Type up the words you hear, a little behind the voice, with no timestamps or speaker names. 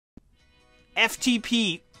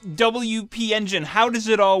Ftp WPEngine. How does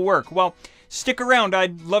it all work? Well, stick around.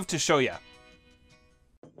 I'd love to show you.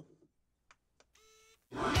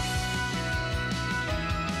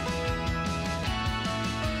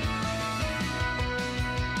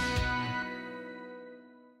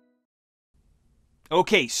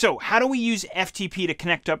 Okay, so how do we use FTP to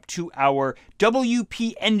connect up to our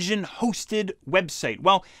WPEngine hosted website?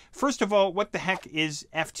 Well, first of all, what the heck is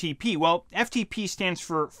FTP? Well, FTP stands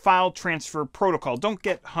for File Transfer Protocol. Don't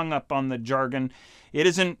get hung up on the jargon. It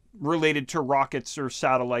isn't related to rockets or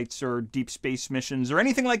satellites or deep space missions or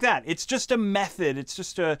anything like that. It's just a method. It's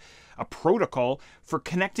just a protocol for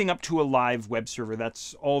connecting up to a live web server.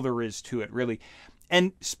 That's all there is to it, really.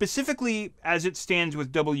 And specifically, as it stands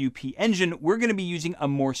with WPEngine, we're going to be using a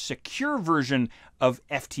more secure version of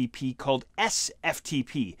FTP called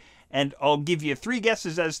sFTP. And I'll give you 3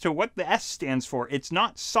 guesses as to what the S stands for. It's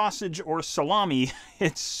not sausage or salami,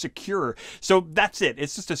 it's secure. So that's it.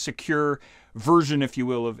 It's just a secure version, if you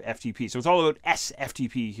will, of FTP. So it's all about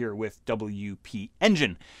sFTP here with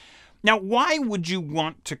WPEngine. Now, why would you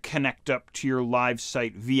want to connect up to your live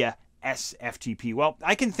site via sFTP? Well,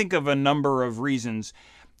 I can think of a number of reasons.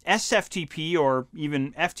 sFTP, or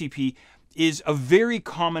even FTP, is a very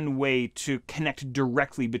common way to connect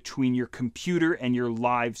directly between your computer and your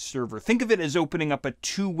live server. Think of it as opening up a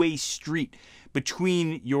two-way street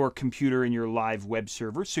between your computer and your live web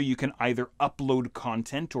server, so you can either upload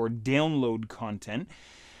content or download content.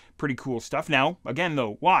 Pretty cool stuff. Now, again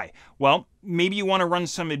though, why? Well, maybe you want to run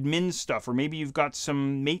some admin stuff, or maybe you've got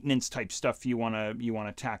some maintenance type stuff you want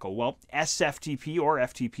to tackle. Well, sFTP or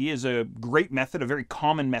FTP is a great method, a very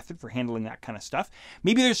common method for handling that kind of stuff.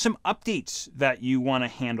 Maybe there's some updates that you want to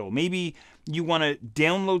handle. Maybe you want to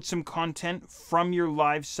download some content from your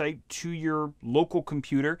live site to your local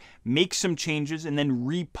computer, make some changes, and then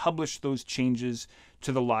republish those changes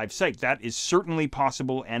to the live site. That is certainly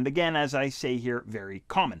possible, and again, as I say here, very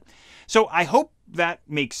common. So I hope that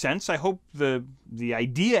makes sense. I hope the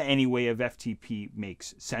idea anyway of FTP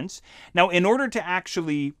makes sense. Now, in order to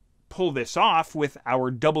actually pull this off with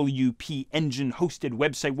our WPEngine hosted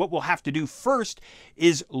website, what we'll have to do first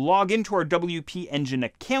is log into our WPEngine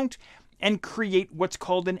account and create what's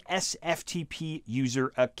called an sFTP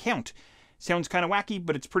user account. Sounds kind of wacky,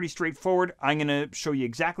 but it's pretty straightforward. I'm going to show you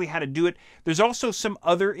exactly how to do it. There's also some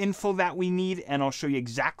other info that we need, and I'll show you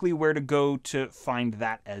exactly where to go to find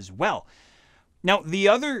that as well. Now, the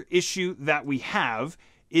other issue that we have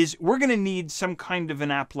is we're going to need some kind of an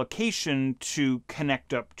application to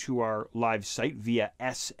connect up to our live site via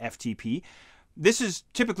sFTP. This is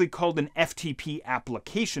typically called an Ftp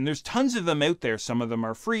application. There's tons of them out there. Some of them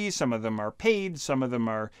are free, some of them are paid, some of them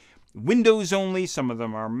are Windows only, some of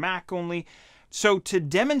them are Mac only. So to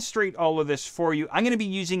demonstrate all of this for you, I'm going to be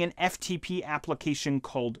using an Ftp application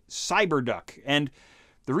called Cyberduck. And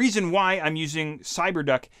the reason why I'm using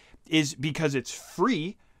Cyberduck is because it's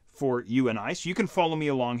free for you and I, so you can follow me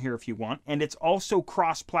along here if you want, and it's also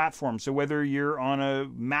cross-platform, so whether you're on a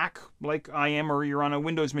Mac like I am or you're on a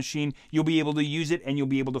Windows machine, you'll be able to use it and you'll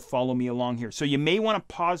be able to follow me along here. So you may want to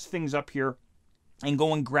pause things up here and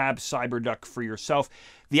go and grab Cyberduck for yourself.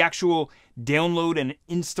 The actual download and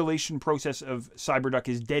installation process of Cyberduck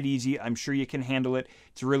is dead easy. I'm sure you can handle it.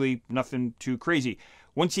 It's really nothing too crazy.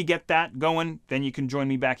 Once you get that going, then you can join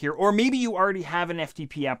me back here. Or maybe you already have an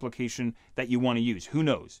FTP application that you want to use. Who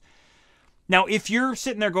knows? Now, if you're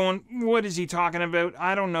sitting there going, what is he talking about?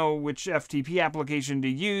 I don't know which FTP application to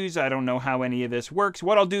use. I don't know how any of this works.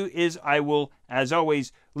 What I'll do is I will, as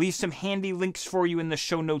always, leave some handy links for you in the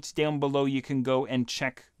show notes down below. You can go and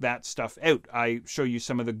check that stuff out. I show you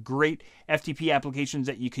some of the great FTP applications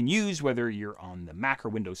that you can use, whether you're on the Mac or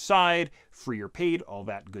Windows side, free or paid, all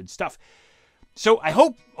that good stuff. So I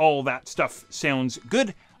hope all that stuff sounds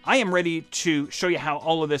good. I am ready to show you how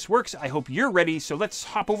all of this works. I hope you're ready, so let's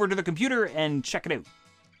hop over to the computer and check it out.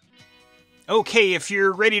 Okay, if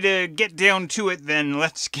you're ready to get down to it, then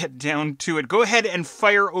let's get down to it. Go ahead and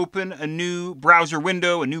fire open a new browser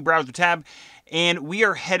window, a new browser tab, and we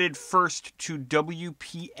are headed first to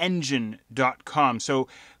WPEngine.com. So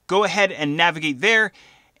go ahead and navigate there.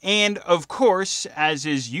 And of course, as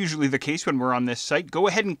is usually the case when we're on this site, go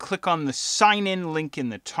ahead and click on the sign in link in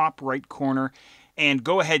the top right corner and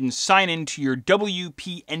go ahead and sign into your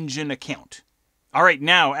WPEngine account. All right,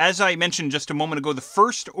 now, as I mentioned just a moment ago, the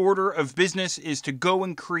first order of business is to go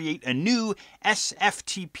and create a new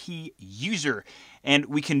sFTP user. And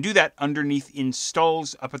we can do that underneath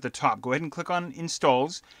installs up at the top. Go ahead and click on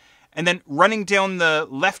installs. And then running down the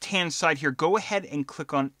left-hand side here, go ahead and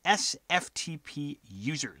click on sFTP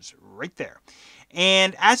users right there.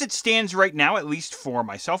 And as it stands right now, at least for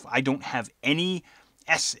myself, I don't have any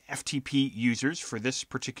sFTP users for this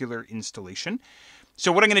particular installation.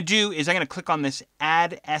 So what I'm going to do is I'm going to click on this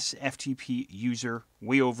Add sFTP User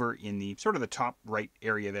way over in the sort of the top right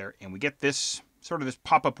area there, and we get this sort of this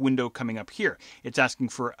pop-up window coming up here. It's asking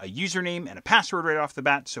for a username and a password right off the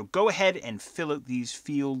bat, so go ahead and fill out these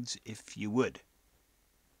fields if you would.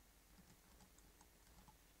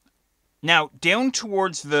 Now, down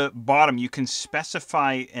towards the bottom, you can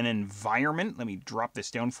specify an environment. Let me drop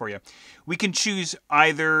this down for you. We can choose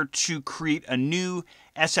either to create a new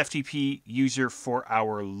sFTP user for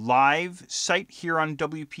our live site here on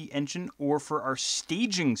WPEngine or for our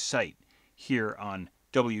staging site here on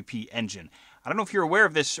WPEngine. I don't know if you're aware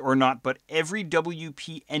of this or not, but every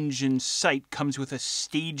WPEngine site comes with a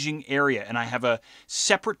staging area, and I have a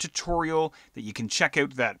separate tutorial that you can check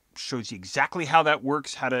out that shows you exactly how that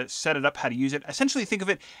works, how to set it up, how to use it. Essentially, think of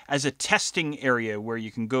it as a testing area where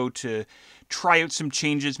you can go to try out some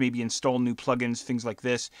changes, maybe install new plugins, things like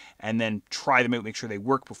this, and then try them out, make sure they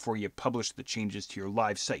work before you publish the changes to your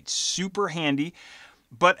live site. Super handy.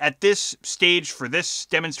 But at this stage, for this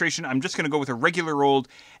demonstration, I'm just going to go with a regular old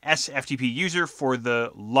sFTP user for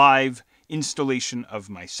the live installation of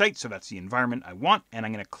my site. So that's the environment I want. And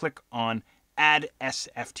I'm going to click on Add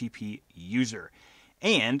sFTP User.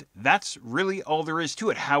 And that's really all there is to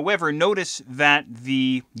it. However, notice that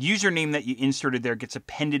the username that you inserted there gets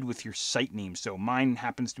appended with your site name. So mine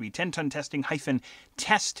happens to be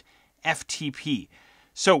 10tontesting-test FTP.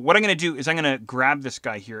 So what I'm going to do is I'm going to grab this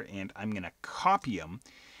guy here and I'm going to copy him.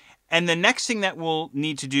 And the next thing that we'll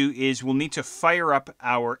need to do is we'll need to fire up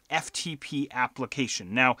our FTP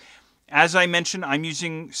application. Now, as I mentioned, I'm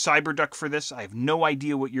using Cyberduck for this. I have no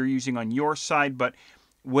idea what you're using on your side, but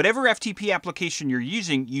whatever FTP application you're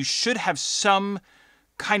using, you should have some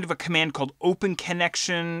kind of a command called open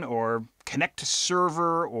connection or connect to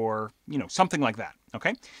server or, something like that.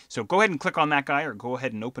 Okay, so go ahead and click on that guy or go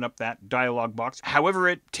ahead and open up that dialog box. However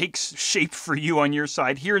it takes shape for you on your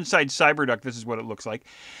side. Here inside Cyberduck, this is what it looks like.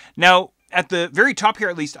 Now, at the very top here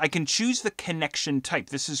at least, I can choose the connection type.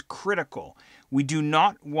 This is critical. We do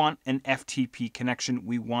not want an FTP connection.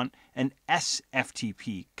 We want an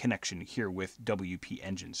sFTP connection here with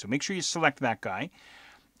WPEngine. So make sure you select that guy.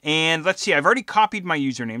 And let's see, I've already copied my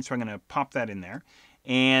username, so I'm going to pop that in there.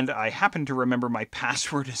 And I happen to remember my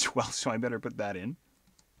password as well, so I better put that in.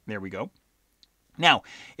 There we go. Now,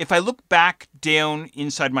 if I look back down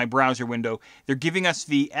inside my browser window, they're giving us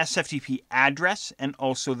the sFTP address and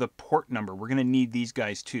also the port number. We're going to need these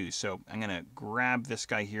guys too. So I'm going to grab this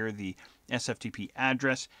guy here, the sFTP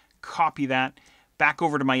address, copy that, back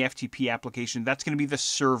over to my FTP application. That's going to be the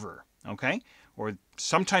server, okay? Or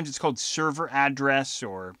sometimes it's called server address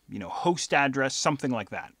or, host address, something like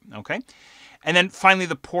that, okay? And then finally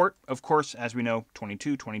the port, of course, as we know,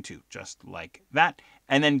 2222, just like that.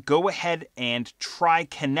 And then go ahead and try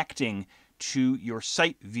connecting to your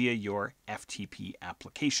site via your FTP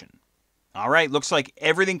application. All right, looks like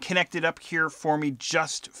everything connected up here for me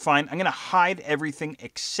just fine. I'm going to hide everything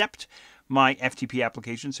except my FTP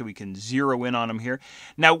application so we can zero in on them here.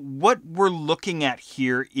 Now, what we're looking at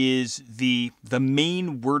here is the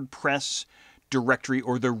main WordPress directory,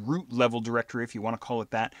 or the root level directory, if you want to call it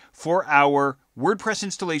that, for our WordPress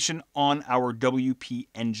installation on our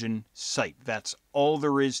WPEngine site. That's all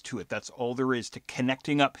there is to it. That's all there is to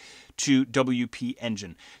connecting up to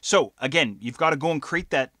WPEngine. So again, you've got to go and create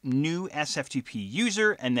that new sFTP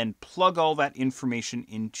user and then plug all that information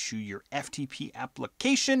into your FTP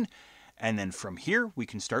application. And then from here, we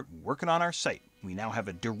can start working on our site. We now have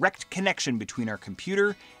a direct connection between our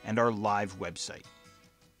computer and our live website.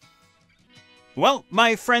 Well,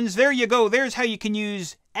 my friends, there you go. There's how you can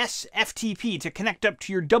use sFTP to connect up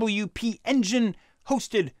to your WPEngine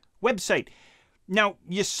hosted website. Now,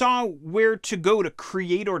 you saw where to go to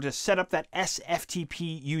create or to set up that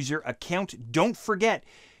sFTP user account. Don't forget,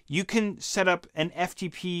 you can set up an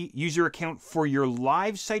FTP user account for your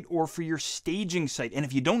live site or for your staging site. And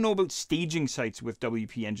if you don't know about staging sites with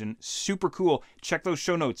WPEngine, super cool. Check those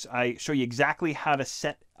show notes. I show you exactly how to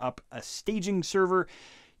set up a staging server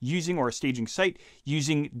or a staging site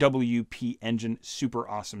using WPEngine. Super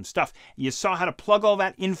awesome stuff. You saw how to plug all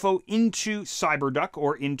that info into Cyberduck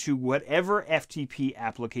or into whatever FTP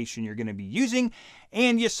application you're going to be using,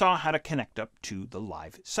 and you saw how to connect up to the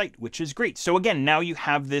live site, which is great. So again, now you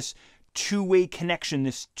have this two-way connection,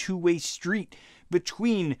 this two-way street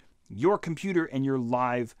between your computer and your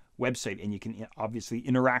live website, and you can obviously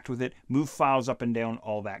interact with it, move files up and down,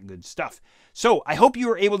 all that good stuff. So I hope you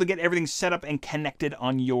were able to get everything set up and connected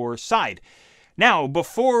on your side. Now,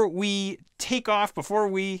 before we head our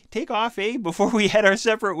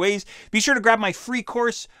separate ways, be sure to grab my free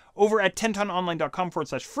course over at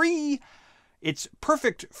 10tononline.com/free. It's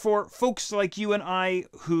perfect for folks like you and I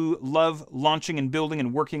who love launching and building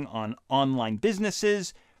and working on online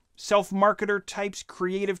businesses, self-marketer types,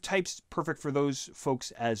 creative types, perfect for those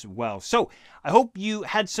folks as well. So I hope you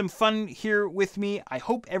had some fun here with me. I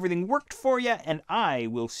hope everything worked for you, and I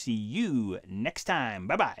will see you next time.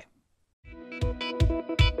 Bye-bye.